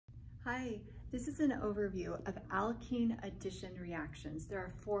Hi, this is an overview of alkene addition reactions. There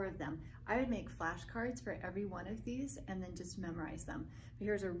are 4 of them. I would make flashcards for every one of these and then just memorize them. But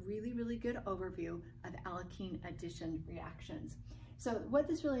here's a really good overview of alkene addition reactions. So what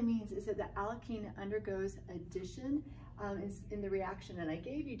this really means is that the alkene undergoes addition in the reaction, and I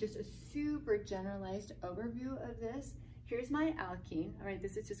gave you just a super generalized overview of this. Here's my alkene, all right,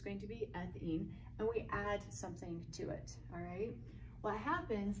 this is just going to be ethene, and we add something to it, all right? What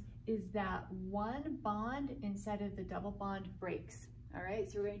happens is that one bond inside of the double bond breaks, all right?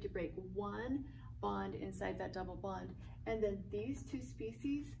 So we're going to break one bond inside that double bond, and then these 2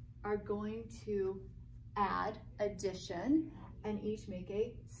 species are going to add addition and each make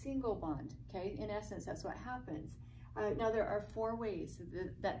a single bond, okay? In essence, that's what happens. Now there are 4 ways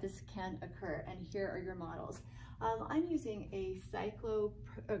that this can occur, and here are your models. I'm using a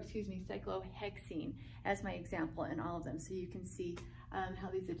cyclohexene as my example in all of them, so you can see how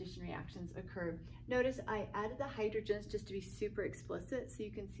these addition reactions occur. Notice I added the hydrogens just to be super explicit so you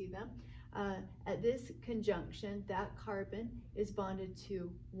can see them. At this conjunction, that carbon is bonded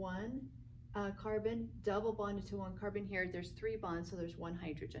to 1 carbon, double bonded to 1 carbon here. There's 3 bonds, so there's 1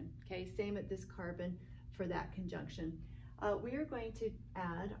 hydrogen, okay? Same at this carbon for that conjunction. We are going to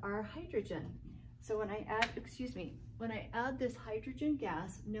add our hydrogen. So when I add this hydrogen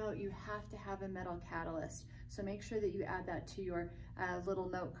gas, note you have to have a metal catalyst. So make sure that you add that to your little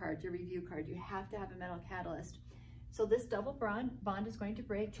note card, your review card. You have to have a metal catalyst. So this double bond is going to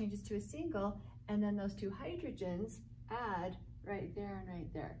break, changes to a single, and then those 2 hydrogens add right there and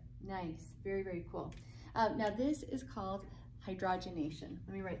right there. Nice, very cool. Now this is called hydrogenation.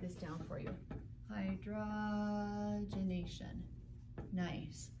 Let me write this down for you. Hydrogenation,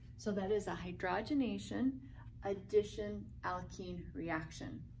 nice. So that is a hydrogenation addition alkene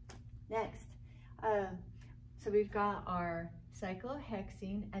reaction. Next, so we've got our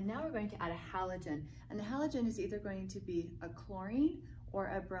cyclohexene, and now we're going to add a halogen. And the halogen is either going to be a chlorine or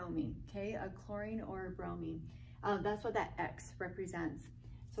a bromine, okay? A chlorine or a bromine. That's what that X represents.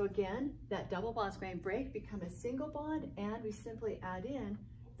 So again, that double bond is going to break, become a single bond, and we simply add in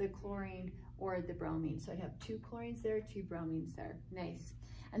the chlorine or the bromine. So I have 2 chlorines there, 2 bromines there. Nice.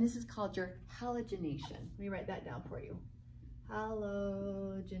 And this is called your halogenation. Let me write that down for you.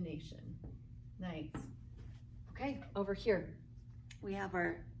 Halogenation. Nice. Okay, over here, we have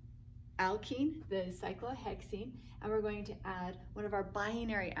our alkene, the cyclohexene, and we're going to add one of our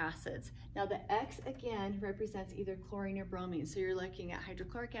binary acids. Now the X again represents either chlorine or bromine, so you're looking at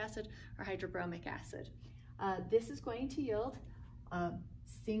hydrochloric acid or hydrobromic acid. This is going to yield a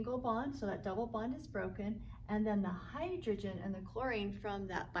single bond, so that double bond is broken, and then the hydrogen and the chlorine from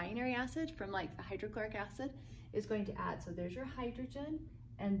that binary acid, from like the hydrochloric acid, is going to add. So there's your hydrogen,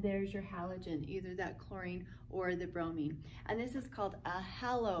 and there's your halogen, either that chlorine or the bromine. And this is called a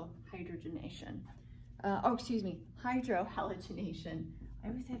halohydrogenation. Hydrohalogenation. I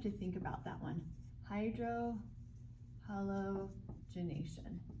always have to think about that one.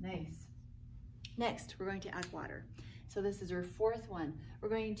 Hydrohalogenation. Nice. Next, we're going to add water. So this is our 4th one. We're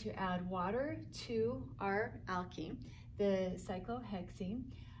going to add water to our alkene, the cyclohexene.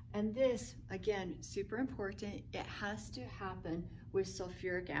 And this, again, super important, it has to happen with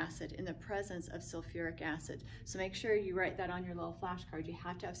sulfuric acid, in the presence of sulfuric acid. So make sure you write that on your little flashcard. You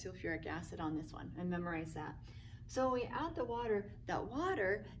have to have sulfuric acid on this one, and memorize that. So when we add the water, that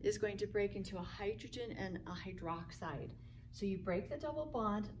water is going to break into a hydrogen and a hydroxide. So you break the double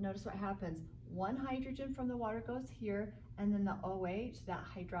bond, notice what happens. 1 hydrogen from the water goes here, and then the OH, that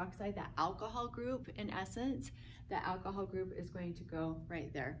hydroxide, that alcohol group in essence, that alcohol group is going to go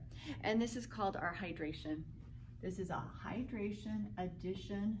right there. And this is called our hydration. This is a hydration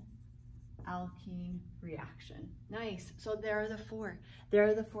addition alkene reaction. Nice, so there are the 4. There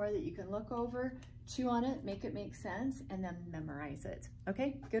are the 4 that you can look over, chew on it, make it make sense, and then memorize it.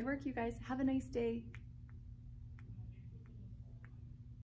 Okay, good work you guys, have a nice day.